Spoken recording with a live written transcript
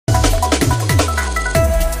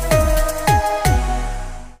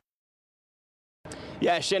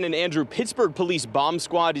Yeah, Shannon, Andrew, Pittsburgh Police Bomb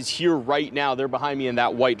Squad is here right now. They're behind me in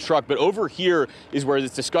that white truck. But over here is where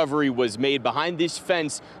this discovery was made. Behind this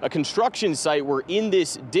fence, a construction site where in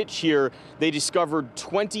this ditch here, they discovered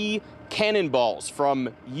 20 cannonballs from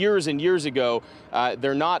years and years ago.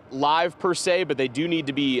 They're not live per se, but they do need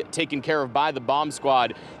to be taken care of by the bomb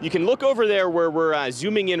squad. You can look over there where we're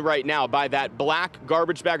zooming in right now by that black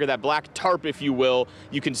garbage bag, or that black tarp, if you will.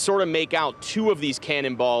 You can sort of make out two of these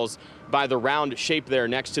cannonballs by the round shape there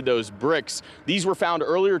next to those bricks. These were found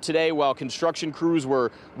earlier today while construction crews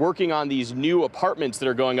were working on these new apartments that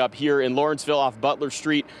are going up here in Lawrenceville off Butler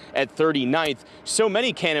Street at 39th. So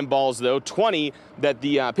many cannonballs, though, 20, that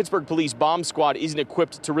the Pittsburgh Police Bomb Squad isn't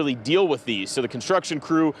equipped to really deal with these. So the construction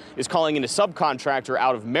crew is calling in a subcontractor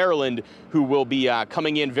out of Maryland who will be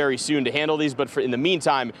coming in very soon to handle these. But in the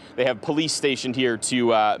meantime, they have police stationed here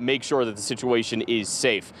to make sure that the situation is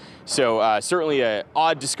safe. So certainly an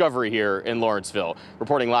odd discovery here in Lawrenceville.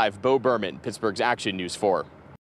 Reporting live, Bo Berman, Pittsburgh's Action News 4.